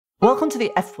Welcome to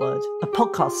The F Word, a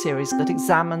podcast series that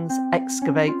examines,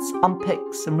 excavates,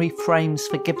 unpicks and reframes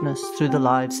forgiveness through the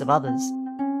lives of others.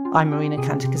 I'm Marina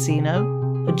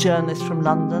Cantacuzino, a journalist from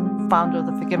London, founder of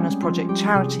the Forgiveness Project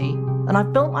charity, and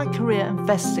I've built my career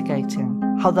investigating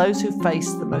how those who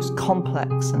face the most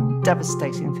complex and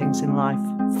devastating things in life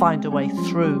find a way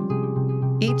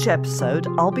through. Each episode,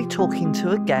 I'll be talking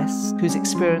to a guest who's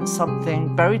experienced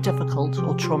something very difficult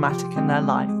or traumatic in their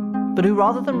life, but who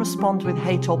rather than respond with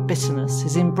hate or bitterness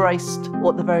has embraced,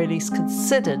 or at the very least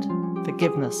considered,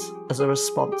 forgiveness as a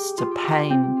response to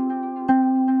pain.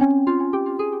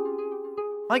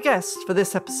 My guest for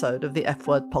this episode of the F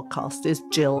Word podcast is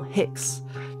Gill Hicks.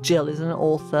 Gill is an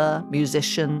author,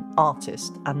 musician,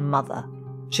 artist and mother.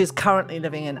 She is currently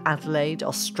living in Adelaide,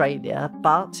 Australia,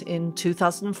 but in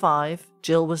 2005,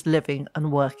 Gill was living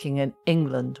and working in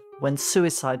England when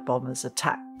suicide bombers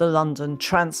attacked the London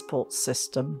transport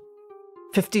system.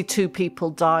 52 people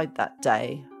died that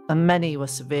day, and many were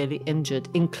severely injured,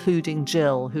 including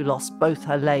Gill, who lost both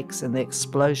her legs in the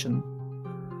explosion.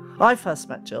 I first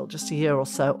met Gill just a year or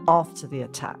so after the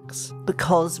attacks,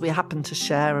 because we happened to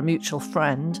share a mutual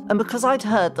friend, and because I'd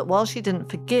heard that while she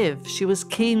didn't forgive, she was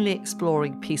keenly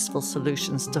exploring peaceful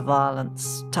solutions to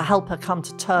violence, to help her come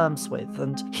to terms with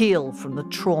and heal from the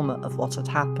trauma of what had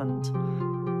happened.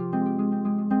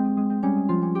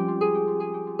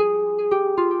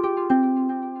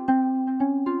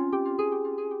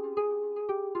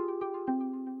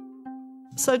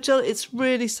 So, Gill, it's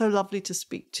really so lovely to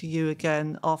speak to you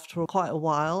again after quite a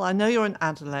while. I know you're in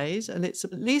Adelaide, and it's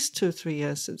at least 2 or 3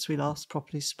 years since we last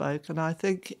properly spoke, and I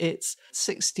think it's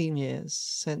 16 years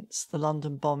since the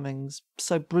London bombings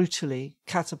so brutally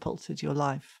catapulted your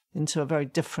life into a very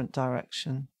different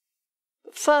direction.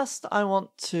 But first, I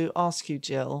want to ask you,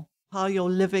 Gill, how you're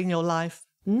living your life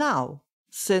now,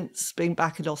 since being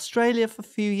back in Australia for a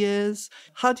few years.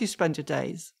 How do you spend your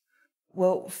days?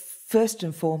 Well, first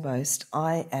and foremost,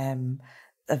 I am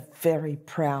a very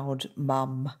proud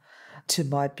mum to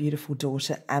my beautiful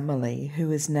daughter, Emily, who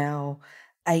is now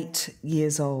 8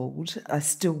 years old. I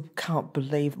still can't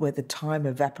believe where the time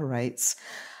evaporates.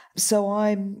 So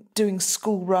I'm doing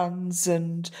school runs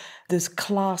and this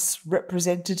class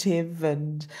representative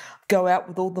and go out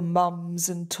with all the mums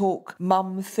and talk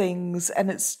mum things. And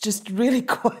it's just really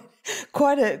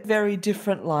quite a very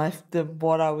different life than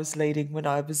what I was leading when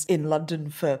I was in London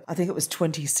for, I think it was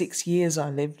 26 years I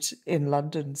lived in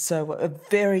London. So a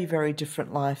very, very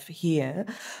different life here.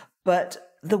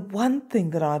 But the one thing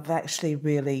that I've actually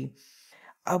really,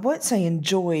 I won't say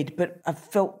enjoyed, but I've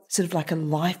felt sort of like a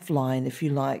lifeline, if you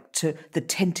like, to the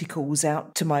tentacles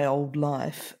out to my old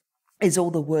life is all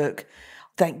the work,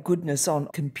 thank goodness, on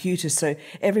computers. So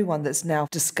everyone that's now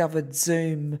discovered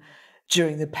Zoom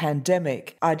during the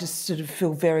pandemic, I just sort of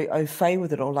feel very au fait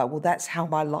with it all. Like, well, that's how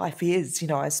my life is. You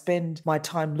know, I spend my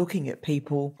time looking at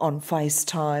people on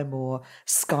FaceTime or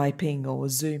Skyping or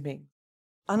Zooming.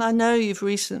 And I know you've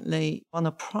recently won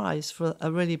a prize for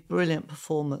a really brilliant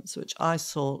performance, which I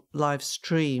saw live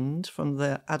streamed from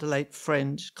the Adelaide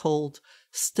Fringe, called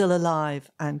Still Alive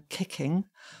and Kicking,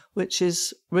 which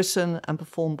is written and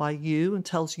performed by you and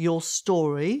tells your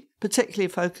story, particularly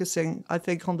focusing, I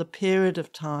think, on the period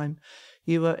of time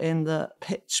you were in the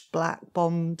pitch black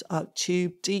bombed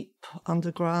tube deep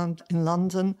underground in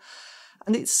London.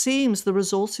 And it seems the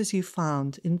resources you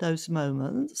found in those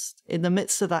moments, in the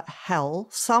midst of that hell,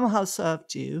 somehow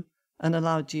served you and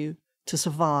allowed you to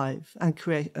survive and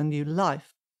create a new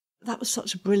life. That was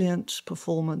such a brilliant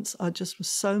performance. I just was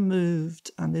so moved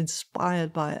and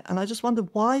inspired by it. And I just wondered,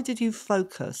 why did you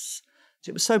focus?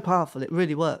 It was so powerful. It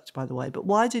really worked, by the way. But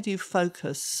why did you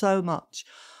focus so much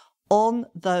on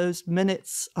those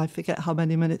minutes? I forget how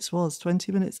many minutes was,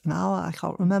 20 minutes, an hour? I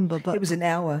can't remember. But it was an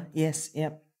hour, yes,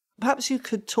 yep. Perhaps you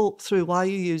could talk through why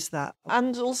you used that,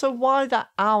 and also why that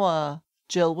hour,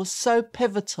 Gill, was so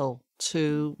pivotal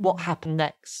to what happened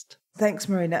next. Thanks,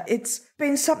 Marina. It's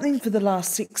been something for the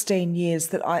last 16 years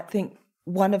that I think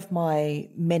one of my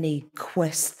many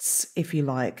quests, if you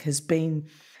like, has been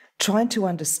trying to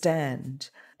understand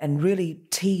and really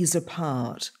tease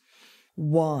apart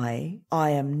why I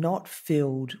am not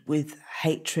filled with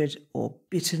hatred or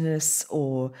bitterness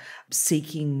or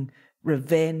seeking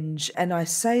revenge. And I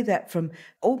say that from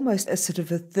almost a sort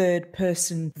of a third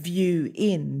person view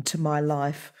into my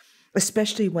life,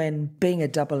 especially when being a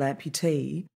double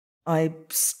amputee, I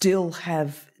still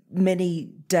have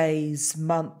many days,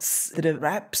 months that are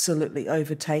absolutely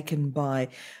overtaken by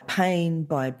pain,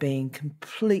 by being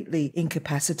completely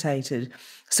incapacitated.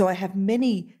 So I have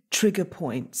many trigger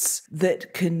points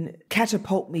that can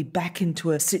catapult me back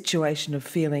into a situation of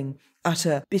feeling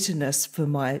utter bitterness for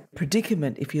my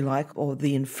predicament, if you like, or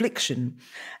the infliction.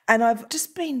 And I've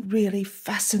just been really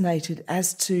fascinated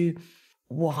as to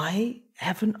why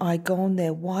haven't I gone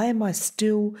there? Why am I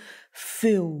still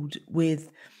filled with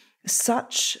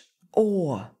such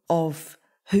awe of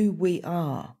who we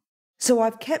are? So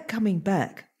I've kept coming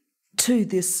back to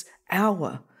this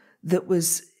hour that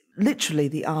was literally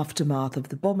the aftermath of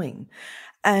the bombing.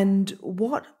 And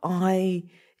what I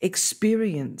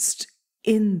experienced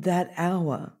in that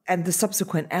hour and the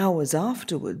subsequent hours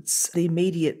afterwards, the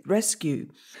immediate rescue,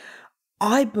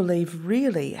 I believe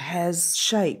really has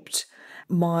shaped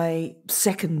my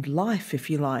second life, if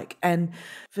you like. And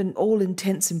for all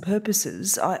intents and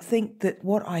purposes, I think that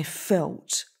what I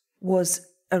felt was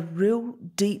a real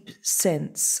deep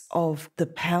sense of the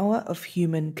power of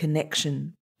human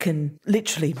connection can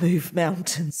literally move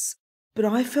mountains. But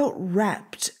I felt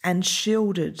wrapped and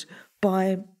shielded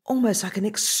by almost like an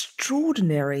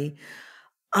extraordinary,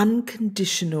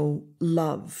 unconditional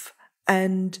love.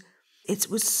 And it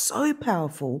was so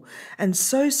powerful and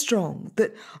so strong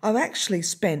that I've actually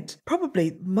spent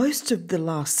probably most of the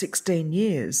last 16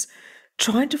 years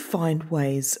trying to find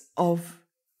ways of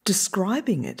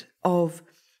describing it, of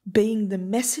being the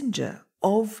messenger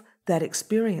of that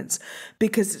experience.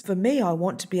 Because for me, I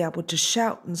want to be able to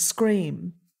shout and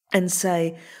scream and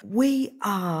say, we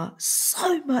are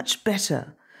so much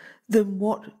better than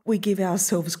what we give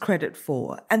ourselves credit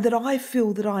for. And that I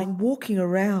feel that I'm walking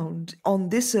around on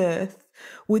this earth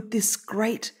with this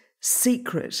great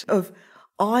secret of,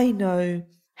 I know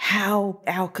how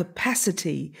our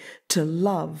capacity to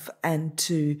love and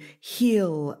to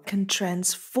heal can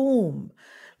transform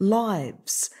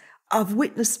lives. I've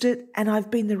witnessed it and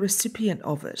I've been the recipient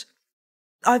of it.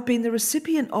 I've been the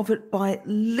recipient of it by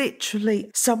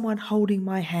literally someone holding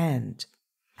my hand.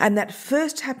 And that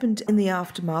first happened in the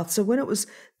aftermath. So when it was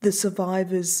the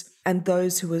survivors and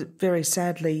those who were very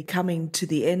sadly coming to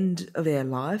the end of their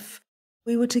life,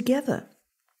 we were together.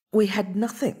 We had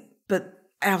nothing but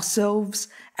ourselves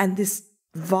and this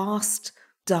vast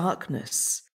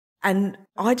darkness. And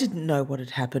I didn't know what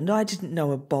had happened. I didn't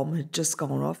know a bomb had just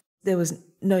gone off. There was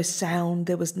no sound.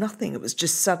 There was nothing. It was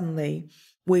just suddenly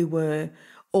we were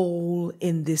all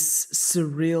in this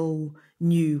surreal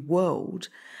new world.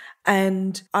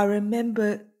 And I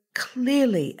remember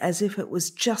clearly, as if it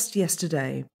was just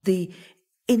yesterday, the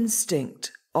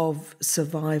instinct of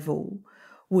survival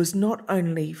was not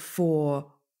only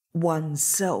for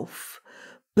oneself,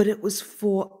 but it was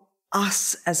for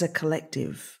us as a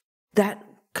collective. That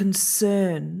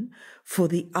concern for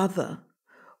the other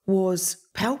was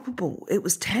palpable. It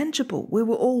was tangible. We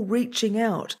were all reaching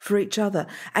out for each other.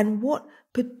 And what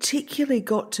particularly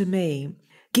got to me,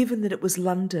 given that it was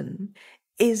London,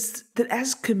 is that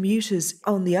as commuters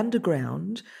on the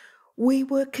underground, we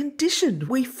were conditioned.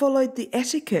 We followed the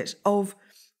etiquette of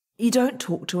you don't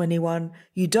talk to anyone,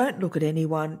 you don't look at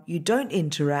anyone, you don't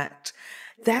interact.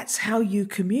 That's how you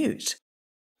commute.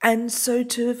 And so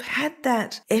to have had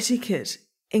that etiquette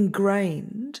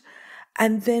ingrained,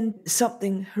 and then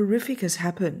something horrific has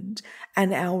happened,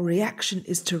 and our reaction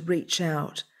is to reach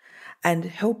out and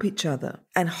help each other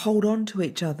and hold on to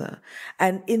each other.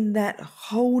 And in that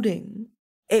holding,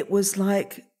 it was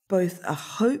like both a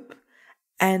hope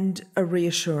and a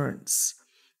reassurance,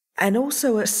 and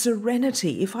also a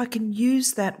serenity, if I can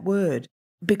use that word,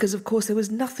 because of course there was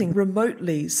nothing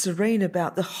remotely serene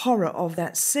about the horror of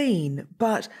that scene,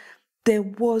 but there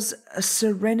was a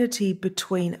serenity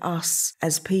between us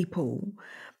as people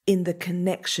in the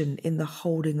connection, in the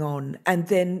holding on. And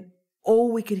then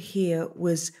all we could hear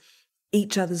was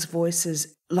each other's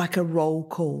voices, like a roll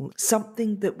call,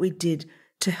 something that we did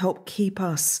to help keep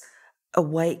us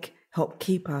awake, help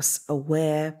keep us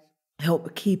aware,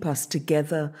 help keep us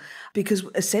together, because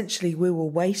essentially we were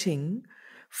waiting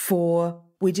for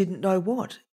we didn't know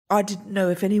what. I didn't know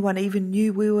if anyone even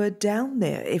knew we were down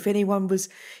there, if anyone was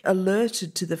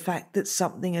alerted to the fact that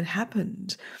something had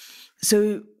happened.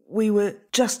 So we were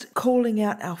just calling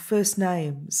out our first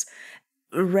names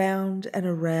around and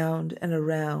around and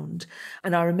around.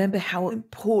 And I remember how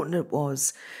important it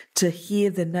was to hear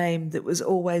the name that was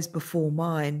always before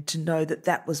mine, to know that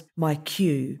that was my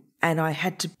cue. And I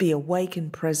had to be awake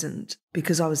and present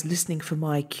because I was listening for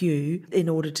my cue in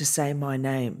order to say my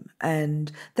name.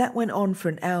 And that went on for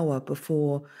an hour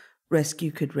before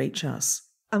rescue could reach us.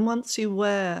 And once you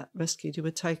were rescued, you were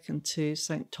taken to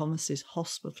St. Thomas's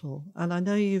Hospital. And I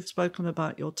know you've spoken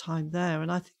about your time there,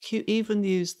 and I think you even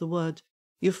used the word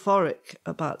euphoric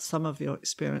about some of your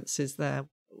experiences there,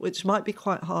 which might be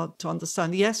quite hard to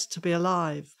understand. Yes, to be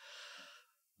alive,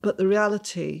 but the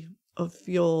reality of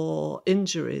your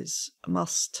injuries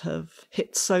must have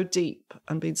hit so deep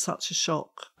and been such a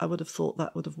shock. I would have thought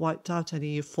that would have wiped out any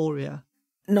euphoria.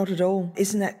 Not at all.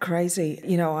 Isn't that crazy?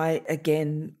 I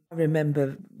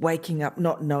remember waking up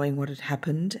not knowing what had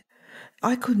happened.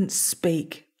 I couldn't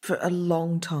speak for a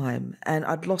long time and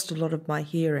I'd lost a lot of my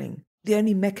hearing. The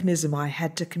only mechanism I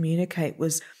had to communicate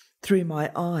was through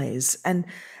my eyes. And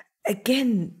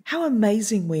again, how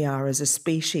amazing we are as a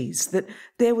species that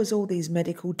there was all these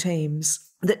medical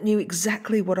teams that knew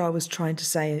exactly what I was trying to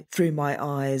say through my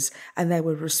eyes, and they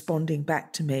were responding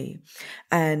back to me.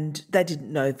 And they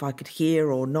didn't know if I could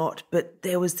hear or not, but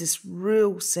there was this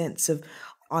real sense of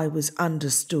I was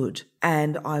understood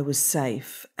and I was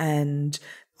safe. And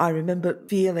I remember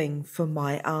feeling for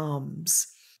my arms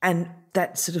and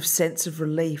that sort of sense of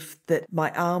relief that my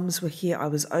arms were here. I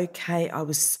was okay. I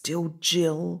was still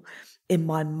Gill in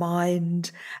my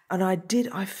mind. And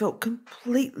I felt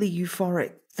completely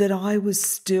euphoric that I was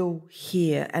still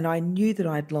here. And I knew that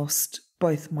I'd lost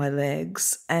both my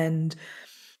legs. And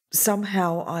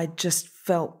somehow I just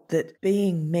felt that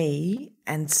being me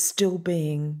and still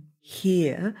being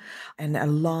here and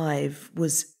alive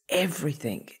was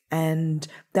everything. And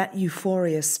that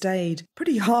euphoria stayed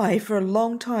pretty high for a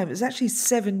long time. It was actually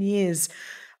 7 years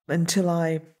until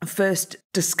I first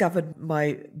discovered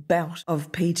my bout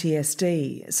of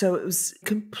PTSD. So it was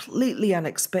completely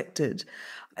unexpected.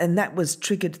 And that was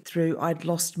triggered through, I'd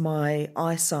lost my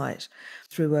eyesight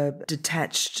through a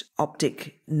detached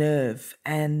optic nerve.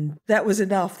 And that was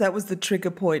enough. That was the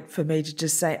trigger point for me to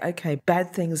just say, okay,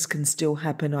 bad things can still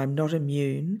happen. I'm not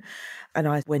immune. And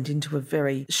I went into a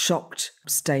very shocked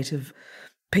state of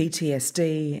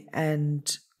PTSD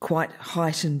and quite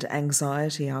heightened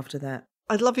anxiety after that.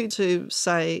 I'd love you to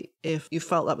say if you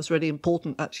felt that was really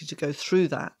important actually to go through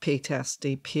that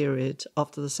PTSD period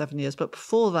after the 7 years. But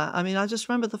before that, I just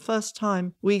remember the first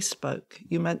time we spoke,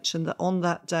 you mentioned that on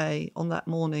that day, on that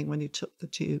morning when you took the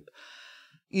tube,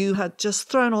 you had just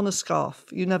thrown on a scarf.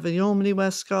 You never normally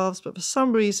wear scarves, but for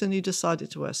some reason you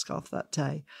decided to wear a scarf that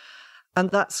day. And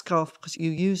that scarf, because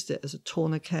you used it as a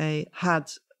tourniquet,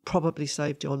 had probably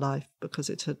saved your life because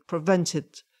it had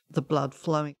prevented the blood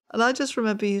flowing. And I just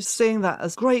remember you seeing that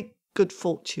as great good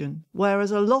fortune,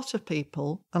 whereas a lot of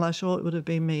people, and I'm sure it would have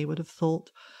been me, would have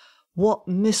thought, what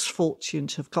misfortune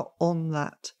to have got on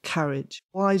that carriage.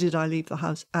 Why did I leave the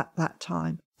house at that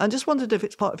time? I just wondered if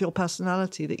it's part of your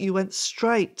personality that you went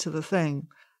straight to the thing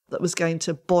that was going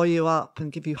to buoy you up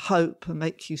and give you hope and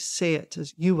make you see it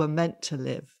as you were meant to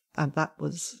live. And that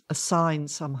was a sign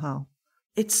somehow.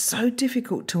 It's so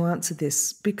difficult to answer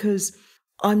this because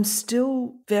I'm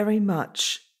still very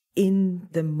much in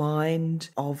the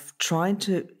mind of trying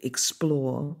to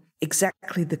explore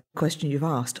exactly the question you've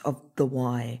asked of the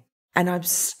why. And I'm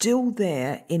still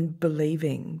there in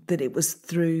believing that it was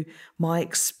through my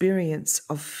experience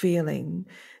of feeling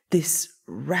this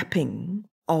wrapping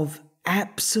of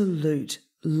absolute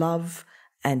love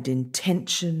and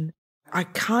intention. I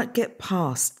can't get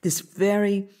past this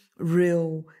very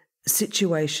real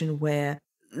situation where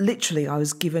literally I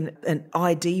was given an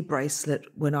ID bracelet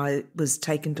when I was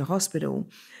taken to hospital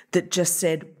that just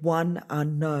said 1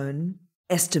 unknown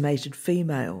estimated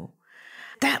female.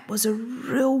 That was a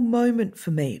real moment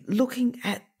for me, looking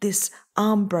at this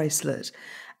arm bracelet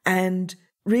and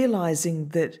realising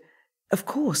that, of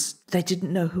course, they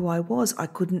didn't know who I was. I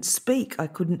couldn't speak. I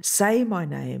couldn't say my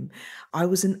name. I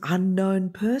was an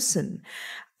unknown person.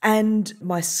 And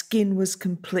my skin was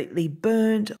completely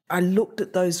burnt. I looked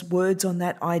at those words on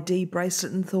that ID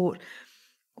bracelet and thought,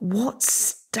 what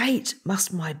state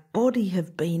must my body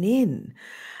have been in?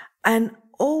 And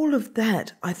all of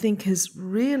that, I think, has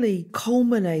really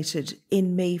culminated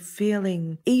in me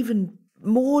feeling even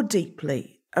more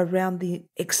deeply around the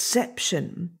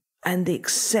exception and the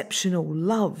exceptional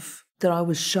love that I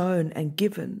was shown and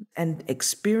given and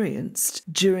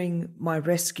experienced during my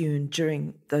rescue and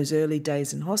during those early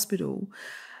days in hospital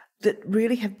that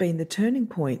really have been the turning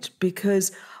point,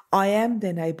 because I am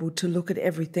then able to look at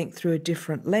everything through a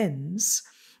different lens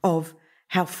of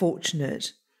how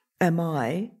fortunate am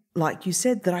I, like you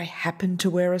said, that I happened to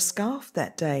wear a scarf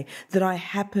that day, that I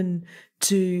happen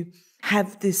to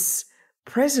have this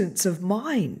presence of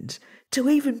mind to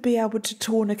even be able to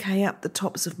tourniquet up the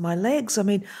tops of my legs.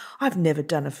 I've never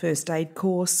done a first aid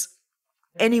course.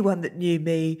 Anyone that knew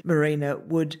me, Marina,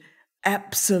 would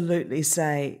absolutely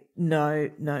say, no,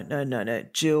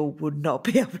 Gill would not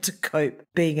be able to cope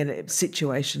being in a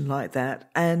situation like that.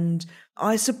 And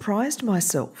I surprised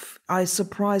myself. I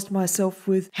surprised myself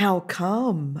with how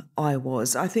calm I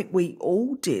was. I think we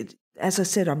all did. As I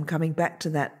said, I'm coming back to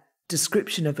that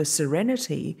description of a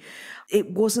serenity,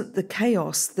 it wasn't the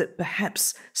chaos that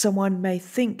perhaps someone may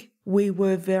think. We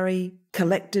were very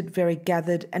collected, very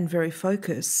gathered, and very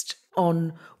focused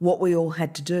on what we all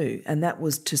had to do, and that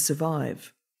was to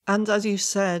survive. And as you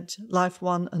said, life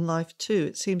 1 and life 2,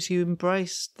 it seems you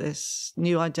embraced this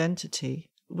new identity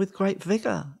with great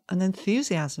vigour and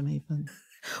enthusiasm even.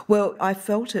 Well, I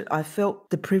felt it. I felt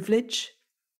the privilege.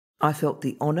 I felt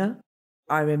the honour.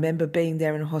 I remember being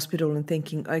there in hospital and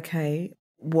thinking, okay,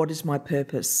 what is my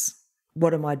purpose?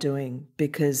 What am I doing?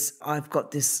 Because I've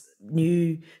got this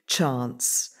new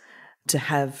chance to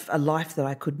have a life that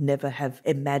I could never have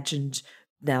imagined.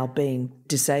 Now being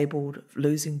disabled,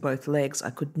 losing both legs, I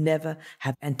could never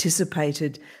have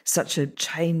anticipated such a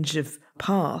change of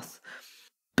path.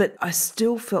 But I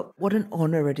still felt what an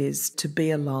honour it is to be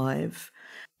alive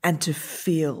and to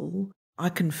feel. I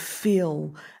can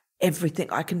feel everything.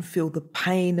 I can feel the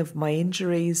pain of my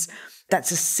injuries.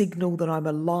 That's a signal that I'm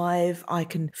alive. I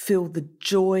can feel the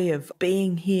joy of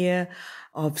being here,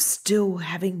 of still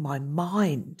having my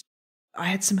mind. I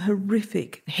had some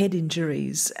horrific head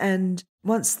injuries, and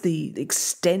once the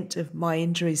extent of my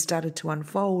injuries started to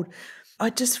unfold, I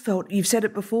just felt, you've said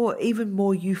it before, even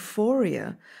more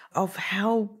euphoria of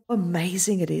how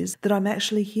amazing it is that I'm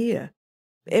actually here.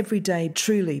 Every day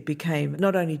truly became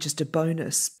not only just a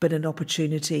bonus, but an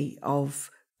opportunity of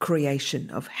creation,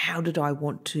 of how did I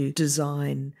want to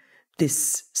design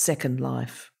this second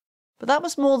life. But that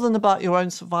was more than about your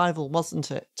own survival,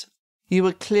 wasn't it? You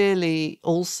were clearly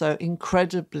also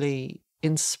incredibly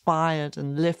inspired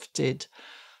and lifted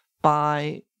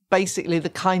by basically the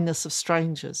kindness of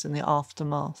strangers in the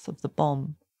aftermath of the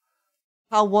bomb.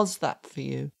 How was that for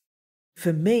you?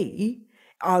 For me,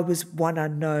 I was one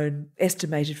unknown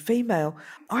estimated female.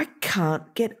 I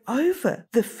can't get over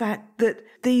the fact that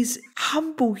these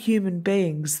humble human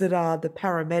beings that are the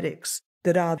paramedics,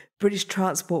 that are British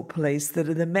Transport Police, that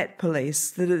are the Met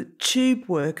Police, that are tube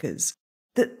workers,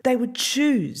 that they would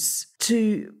choose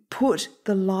to put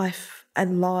the life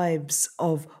and lives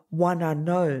of one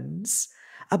unknowns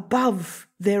above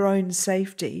their own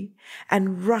safety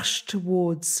and rush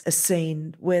towards a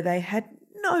scene where they had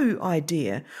no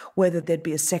idea whether there'd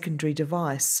be a secondary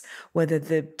device, whether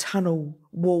the tunnel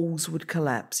walls would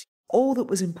collapse. All that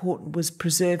was important was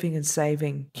preserving and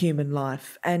saving human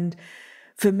life. And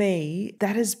for me,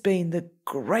 that has been the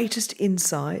greatest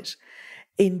insight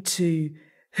into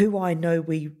who I know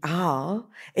we are.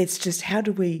 It's just how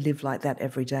do we live like that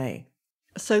every day?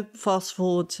 So fast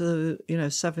forward to,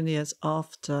 7 years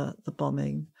after the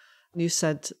bombing, you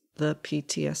said the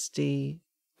PTSD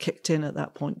kicked in at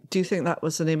that point. Do you think that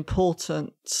was an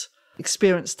important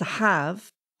experience to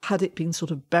have? Had it been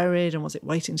sort of buried and was it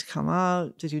waiting to come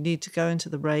out? Did you need to go into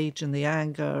the rage and the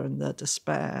anger and the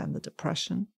despair and the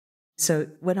depression? So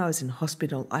when I was in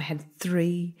hospital, I had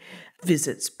 3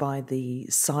 visits by the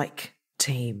psych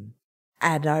team.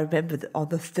 And I remember on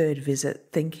the 3rd visit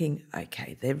thinking,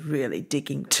 okay, they're really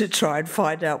digging to try and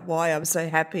find out why I'm so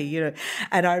happy,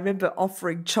 And I remember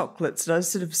offering chocolates, and I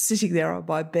was sort of sitting there on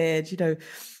my bed,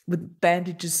 with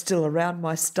bandages still around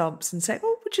my stumps and saying,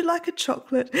 oh, would you like a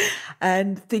chocolate?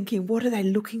 And thinking, what are they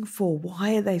looking for?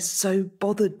 Why are they so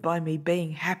bothered by me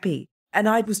being happy? And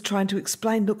I was trying to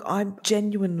explain, look, I'm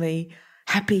genuinely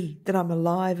happy that I'm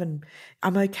alive and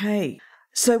I'm okay.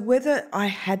 So whether I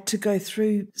had to go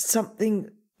through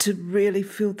something to really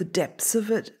feel the depths of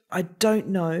it, I don't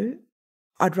know.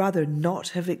 I'd rather not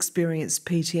have experienced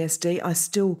PTSD. I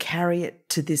still carry it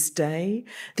to this day.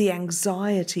 The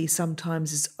anxiety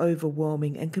sometimes is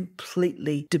overwhelming and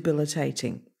completely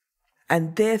debilitating.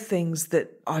 And they're things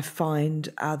that I find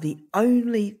are the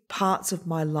only parts of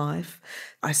my life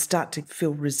I start to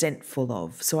feel resentful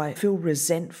of. So I feel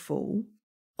resentful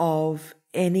of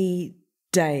any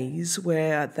days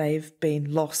where they've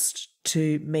been lost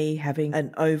to me having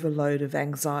an overload of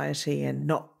anxiety and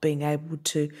not being able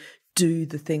to do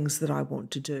the things that I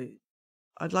want to do.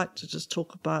 I'd like to just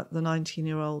talk about the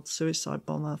 19-year-old suicide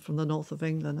bomber from the north of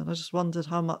England, and I just wondered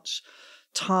how much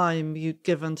time you'd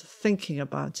given to thinking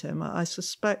about him. I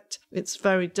suspect it's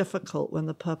very difficult when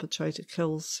the perpetrator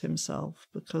kills himself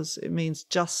because it means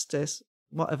justice,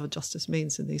 whatever justice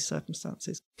means in these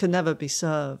circumstances, can never be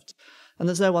served. And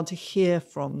there's no one to hear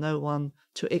from, no one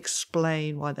to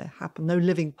explain why they happen, no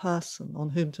living person on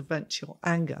whom to vent your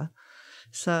anger.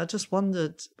 So I just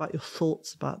wondered about your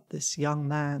thoughts about this young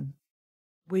man.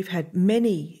 We've had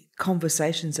many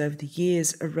conversations over the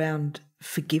years around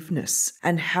forgiveness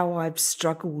and how I've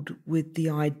struggled with the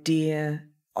idea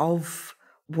of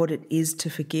what it is to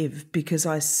forgive, because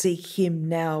I see him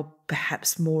now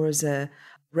perhaps more as a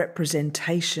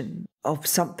representation of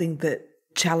something that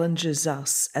challenges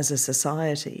us as a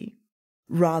society.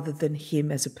 rather than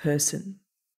him as a person.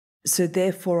 So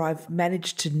therefore, I've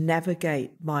managed to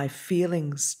navigate my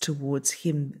feelings towards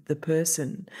him, the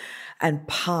person, and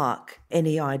park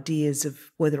any ideas of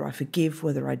whether I forgive,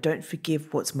 whether I don't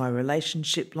forgive, what's my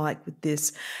relationship like with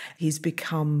this. He's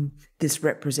become this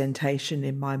representation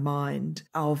in my mind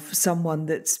of someone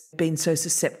that's been so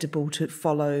susceptible to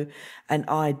follow an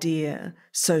idea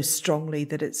so strongly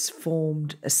that it's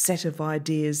formed a set of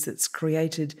ideas that's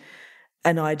created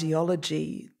an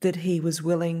ideology that he was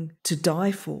willing to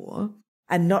die for,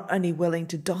 and not only willing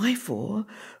to die for,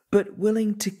 but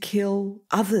willing to kill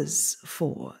others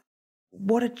for.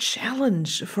 What a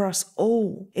challenge for us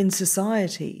all in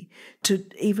society to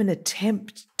even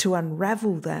attempt to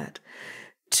unravel that,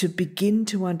 to begin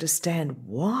to understand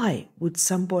why would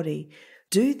somebody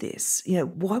do this?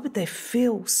 Why would they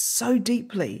feel so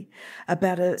deeply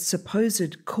about a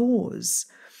supposed cause?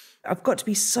 I've got to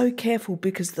be so careful,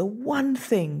 because the one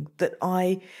thing that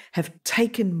I have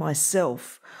taken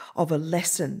myself of a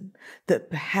lesson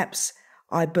that perhaps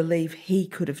I believe he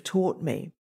could have taught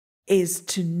me is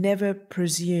to never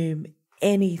presume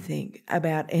anything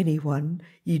about anyone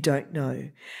you don't know.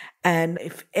 And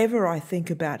if ever I think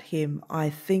about him,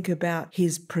 I think about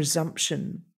his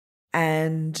presumption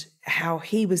and how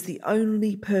he was the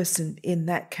only person in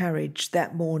that carriage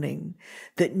that morning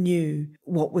that knew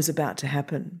what was about to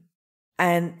happen.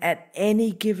 And at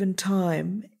any given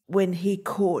time, when he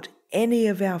caught any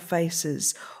of our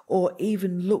faces or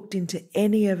even looked into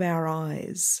any of our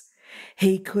eyes,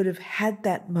 he could have had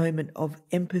that moment of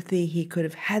empathy. He could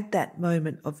have had that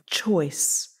moment of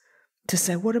choice to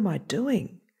say, what am I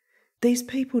doing? These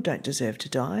people don't deserve to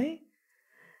die.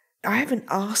 I haven't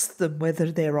asked them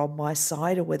whether they're on my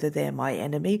side or whether they're my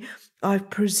enemy. I've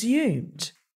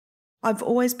presumed. I've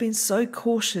always been so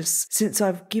cautious since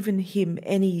I've given him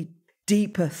any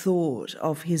deeper thought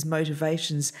of his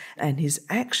motivations and his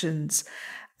actions.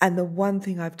 And the one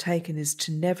thing I've taken is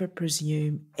to never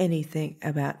presume anything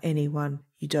about anyone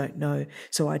you don't know.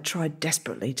 So I try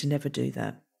desperately to never do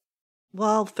that.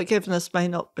 While forgiveness may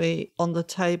not be on the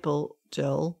table,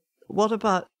 Jill, what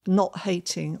about not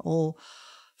hating or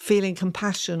feeling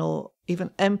compassion or even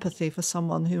empathy for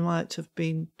someone who might have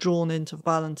been drawn into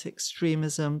violent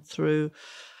extremism through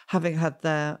having had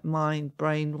their mind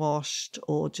brainwashed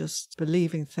or just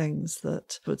believing things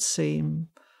that would seem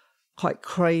quite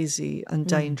crazy and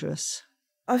dangerous?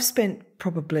 I've spent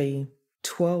probably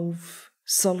 12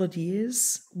 solid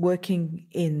years working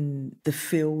in the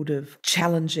field of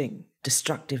challenging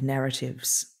destructive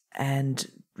narratives and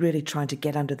really trying to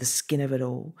get under the skin of it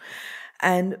all.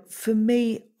 And for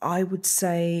me, I would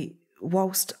say,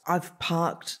 whilst I've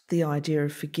parked the idea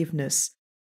of forgiveness,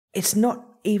 it's not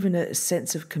even a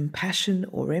sense of compassion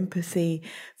or empathy.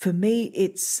 For me,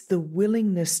 it's the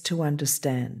willingness to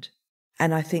understand.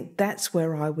 And I think that's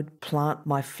where I would plant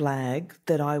my flag,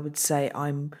 that I would say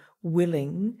I'm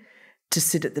willing to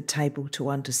sit at the table to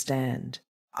understand.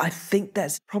 I think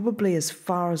that's probably as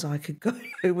far as I could go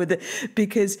with it,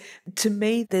 because to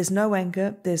me, there's no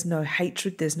anger, there's no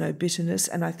hatred, there's no bitterness.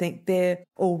 And I think they're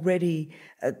already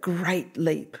a great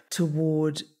leap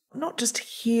toward not just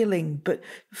healing, but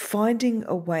finding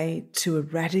a way to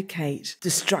eradicate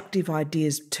destructive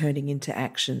ideas turning into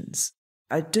actions.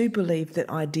 I do believe that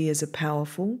ideas are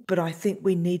powerful, but I think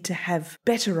we need to have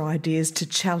better ideas to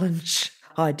challenge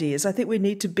ideas. I think we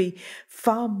need to be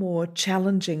far more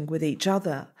challenging with each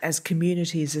other as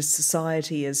communities, as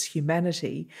society, as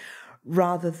humanity,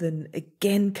 rather than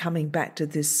again coming back to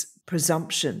this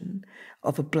presumption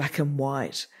of a black and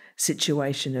white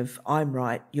situation of I'm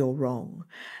right, you're wrong.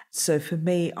 So for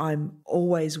me, I'm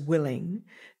always willing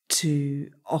to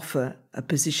offer a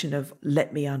position of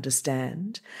let me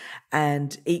understand.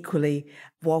 And equally,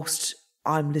 whilst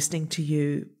I'm listening to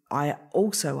you, I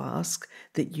also ask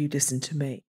that you listen to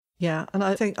me. Yeah, and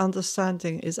I think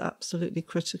understanding is absolutely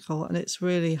critical, and it's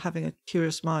really having a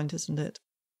curious mind, isn't it?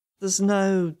 There's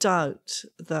no doubt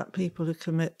that people who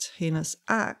commit heinous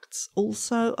acts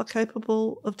also are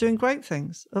capable of doing great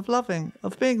things, of loving,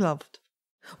 of being loved.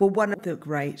 Well, one of the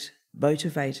great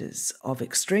motivators of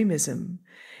extremism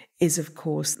is, of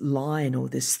course, line or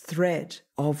this thread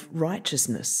of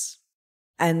righteousness.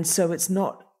 And so it's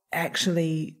not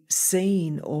actually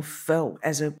seen or felt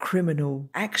as a criminal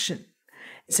action.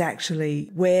 It's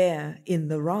actually we're in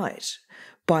the right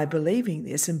by believing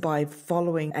this and by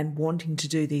following and wanting to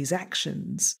do these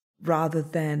actions rather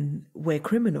than we're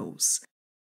criminals.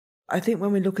 I think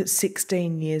when we look at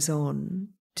 16 years on,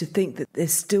 to think that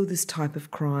there's still this type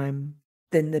of crime,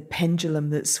 then the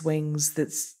pendulum that swings,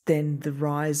 that's then the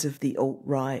rise of the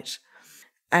alt-right,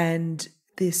 and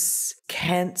this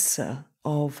cancer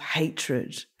of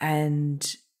hatred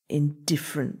and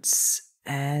indifference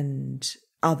and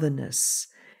otherness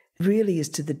really is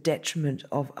to the detriment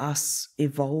of us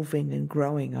evolving and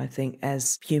growing, I think,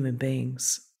 as human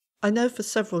beings. I know for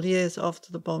several years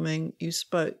after the bombing, you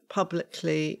spoke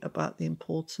publicly about the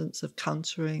importance of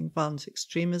countering violent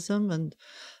extremism and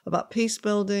about peace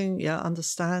building,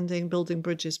 understanding, building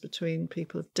bridges between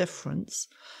people of difference.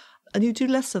 And you do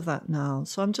less of that now.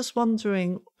 So I'm just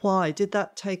wondering why. Did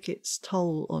that take its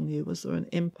toll on you? Was there an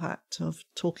impact of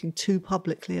talking too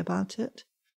publicly about it?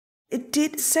 It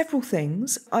did several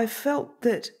things. I felt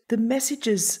that the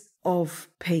messages of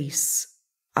peace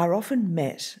are often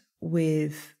met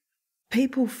with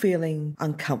people feeling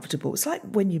uncomfortable. It's like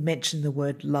when you mention the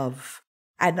word love,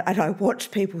 and I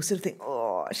watch people sort of think,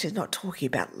 oh, she's not talking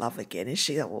about love again, is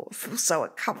she? Oh, I feel so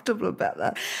uncomfortable about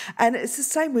that. And it's the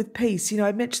same with peace.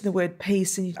 I mentioned the word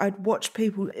peace and I'd watch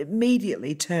people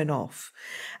immediately turn off.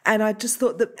 And I just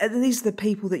thought that these are the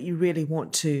people that you really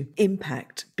want to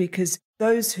impact, because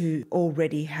those who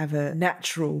already have a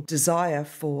natural desire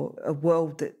for a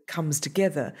world that comes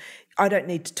together, I don't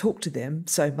need to talk to them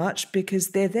so much because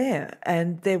they're there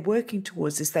and they're working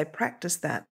towards this. They practice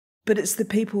that. But it's the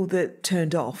people that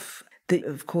turned off that,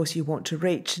 of course, you want to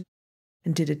reach.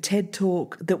 And did a TED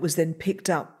talk that was then picked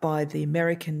up by the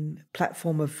American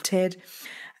platform of TED.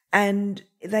 And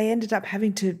they ended up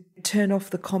having to turn off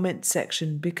the comment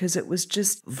section because it was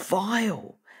just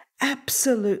vile.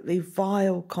 Absolutely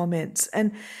vile comments.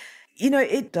 And,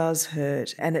 it does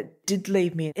hurt. And it did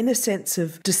leave me in a sense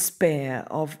of despair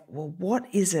of, well, what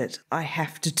is it I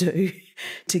have to do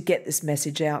to get this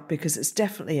message out? Because it's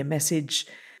definitely a message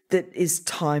that is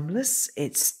timeless.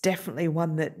 It's definitely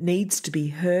one that needs to be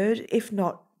heard, if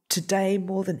not today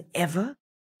more than ever.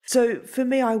 So for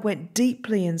me, I went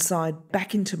deeply inside,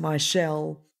 back into my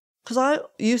shell. Because I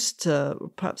used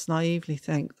to perhaps naively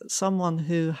think that someone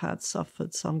who had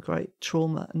suffered some great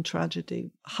trauma and tragedy,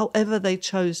 however they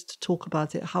chose to talk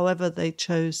about it, however they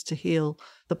chose to heal,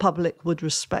 the public would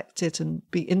respect it and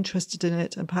be interested in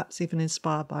it and perhaps even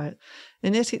inspired by it.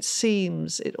 And yet it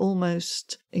seems it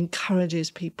almost encourages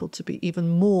people to be even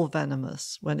more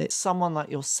venomous when it's someone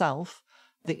like yourself,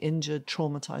 the injured,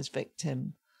 traumatized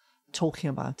victim, talking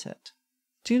about it.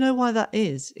 Do you know why that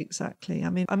is exactly?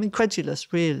 I mean, I'm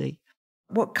incredulous, really.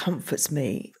 What comforts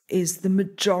me is the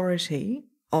majority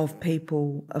of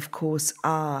people, of course,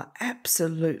 are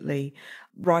absolutely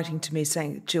writing to me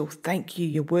saying, Gill, thank you.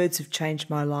 Your words have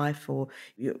changed my life, or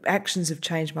your actions have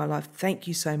changed my life. Thank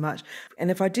you so much.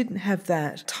 And if I didn't have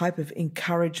that type of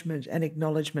encouragement and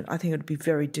acknowledgement, I think it would be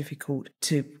very difficult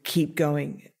to keep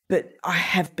going. But I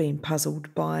have been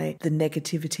puzzled by the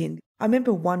negativity. I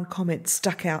remember one comment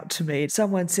stuck out to me.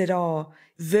 Someone said, oh,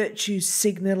 virtue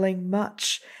signalling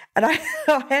much? And I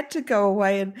had to go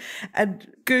away and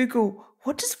Google,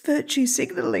 what does virtue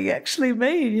signalling actually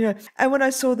mean? And when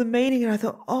I saw the meaning, I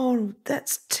thought, oh,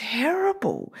 that's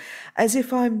terrible. As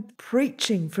if I'm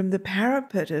preaching from the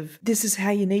parapet of this is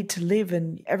how you need to live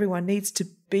and everyone needs to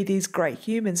be these great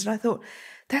humans. And I thought,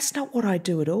 that's not what I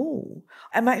do at all.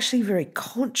 I'm actually very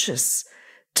conscious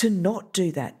to not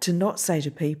do that, to not say to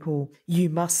people, you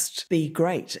must be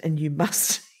great and you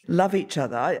must love each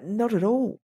other. Not at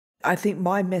all. I think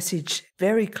my message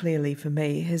very clearly for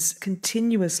me has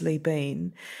continuously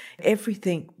been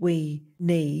everything we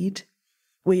need,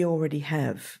 we already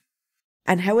have.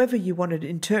 And however you want to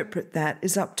interpret that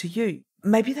is up to you.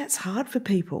 Maybe that's hard for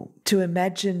people to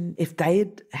imagine if they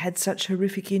had had such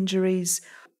horrific injuries,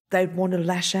 they'd want to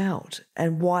lash out.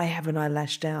 And why haven't I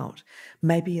lashed out?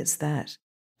 Maybe it's that.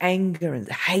 Anger and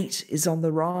hate is on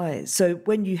the rise. So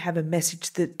when you have a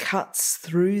message that cuts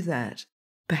through that,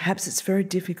 perhaps it's very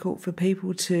difficult for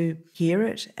people to hear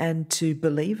it and to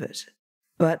believe it.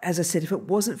 But as I said, if it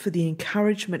wasn't for the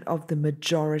encouragement of the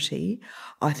majority,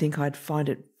 I think I'd find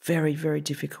it very, very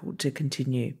difficult to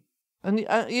continue. And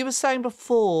you were saying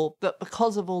before that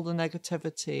because of all the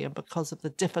negativity and because of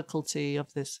the difficulty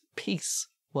of this peace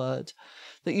word,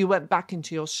 that you went back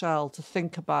into your shell to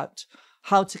think about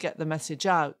how to get the message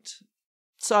out.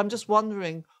 So I'm just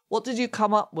wondering, what did you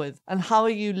come up with and how are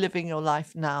you living your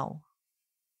life now?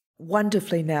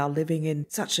 Wonderfully now, living in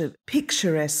such a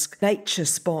picturesque nature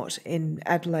spot in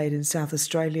Adelaide in South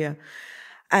Australia.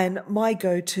 And my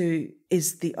go-to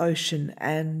is the ocean,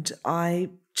 and I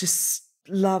just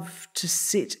love to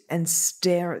sit and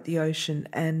stare at the ocean,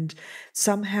 and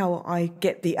somehow I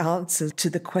get the answers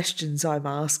to the questions I'm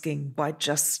asking by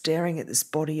just staring at this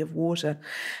body of water.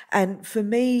 And for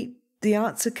me, the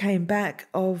answer came back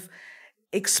of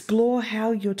explore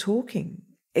how you're talking,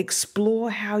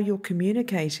 explore how you're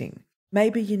communicating.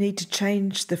 Maybe you need to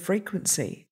change the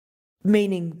frequency,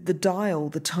 meaning the dial,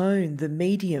 the tone, the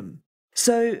medium.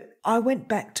 So I went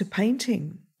back to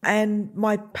painting, and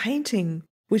my painting,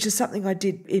 which is something I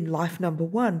did in life number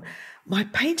one, my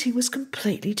painting was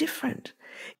completely different.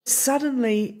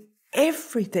 Suddenly,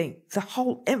 everything, the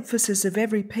whole emphasis of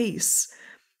every piece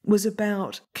was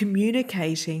about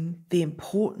communicating the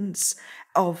importance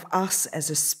of us as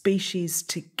a species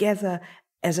together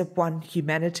as a one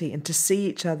humanity, and to see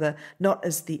each other not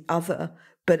as the other,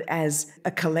 but as a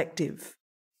collective.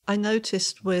 I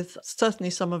noticed with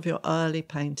certainly some of your early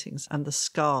paintings and the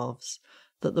scarves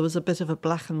that there was a bit of a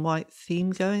black and white theme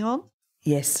going on.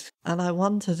 Yes. And I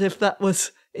wondered if that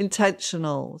was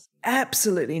intentional.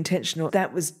 Absolutely intentional.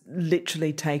 That was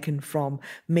literally taken from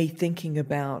me thinking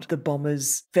about the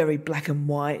bombers' very black and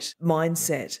white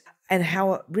mindset, and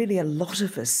how really a lot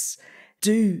of us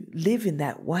do live in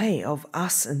that way of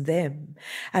us and them.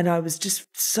 And I was just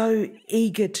so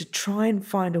eager to try and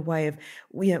find a way of,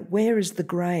 where is the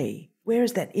grey? Where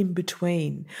is that in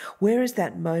between? Where is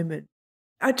that moment?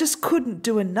 I just couldn't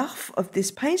do enough of this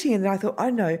painting. And I thought,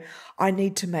 I know, I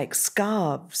need to make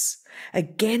scarves.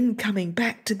 Again, coming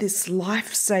back to this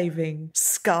life-saving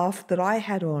scarf that I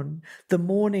had on the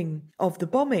morning of the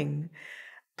bombing.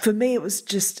 For me, it was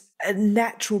just a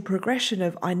natural progression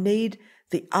of, I need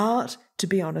the art to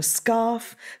be on a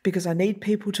scarf because I need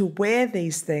people to wear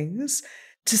these things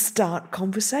to start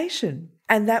conversation.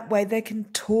 And that way they can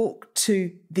talk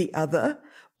to the other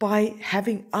by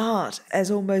having art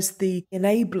as almost the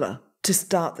enabler to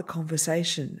start the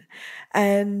conversation.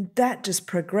 And that just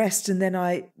progressed. And then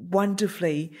I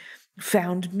wonderfully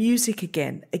found music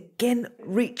again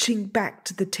reaching back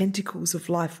to the tentacles of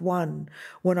life one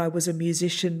when I was a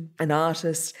musician, an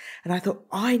artist. And I thought,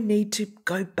 I need to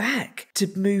go back to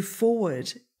move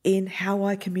forward in how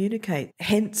I communicate.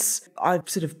 Hence, I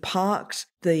sort of parked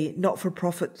the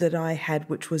not-for-profit that I had,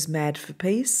 which was Mad for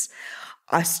Peace.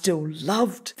 I still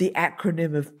loved the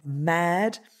acronym of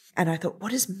MAD. And I thought,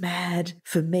 what is MAD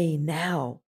for me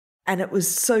now? And it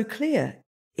was so clear.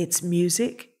 It's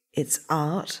music, it's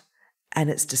art, and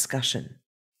it's discussion.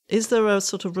 Is there a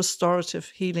sort of restorative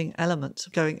healing element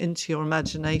going into your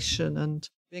imagination and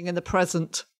being in the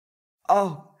present?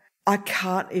 Oh, I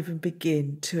can't even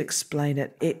begin to explain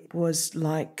it. It was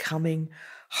like coming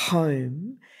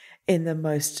home in the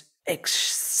most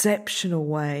exceptional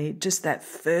way. Just that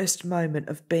first moment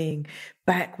of being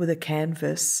back with a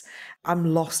canvas,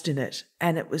 I'm lost in it.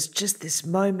 And it was just this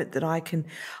moment that I can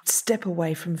step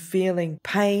away from feeling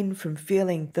pain, from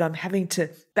feeling that I'm having to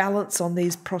balance on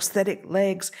these prosthetic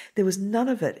legs. There was none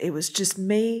of it. It was just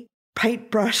me,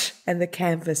 paintbrush, and the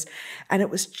canvas. And it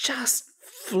was just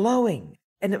flowing.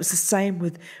 And it was the same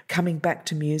with coming back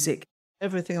to music.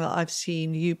 Everything that I've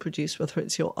seen you produce, whether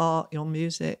it's your art, your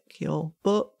music, your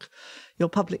book, your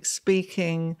public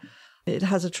speaking, it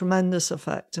has a tremendous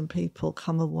effect, and people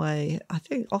come away, I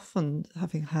think, often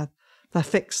having had their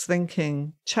fixed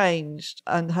thinking changed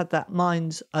and had that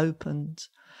mind opened.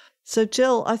 So,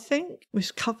 Gill, I think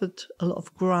we've covered a lot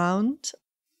of ground.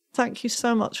 Thank you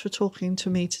so much for talking to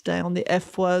me today on the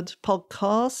F Word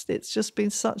podcast. It's just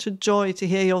been such a joy to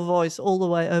hear your voice all the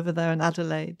way over there in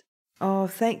Adelaide. Oh,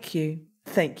 thank you.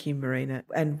 Thank you, Marina,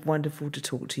 and wonderful to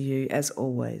talk to you as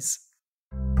always.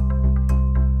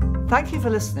 Thank you for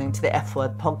listening to the F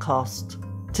Word podcast.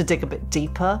 To dig a bit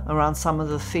deeper around some of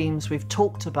the themes we've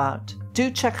talked about,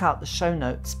 do check out the show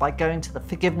notes by going to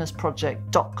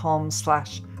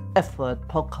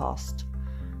theforgivenessproject.com/FWordPodcast.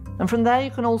 And from there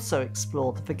you can also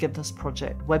explore the Forgiveness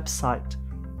Project website,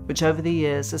 which over the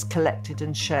years has collected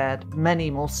and shared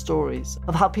many more stories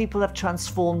of how people have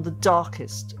transformed the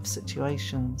darkest of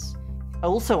situations. I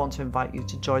also want to invite you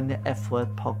to join the F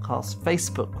Word Podcast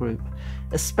Facebook group,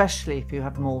 especially if you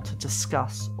have more to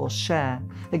discuss or share.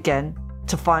 Again,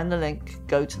 to find the link,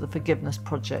 go to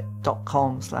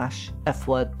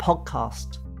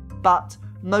theforgivenessproject.com/FWordPodcast. But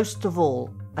most of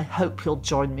all, I hope you'll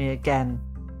join me again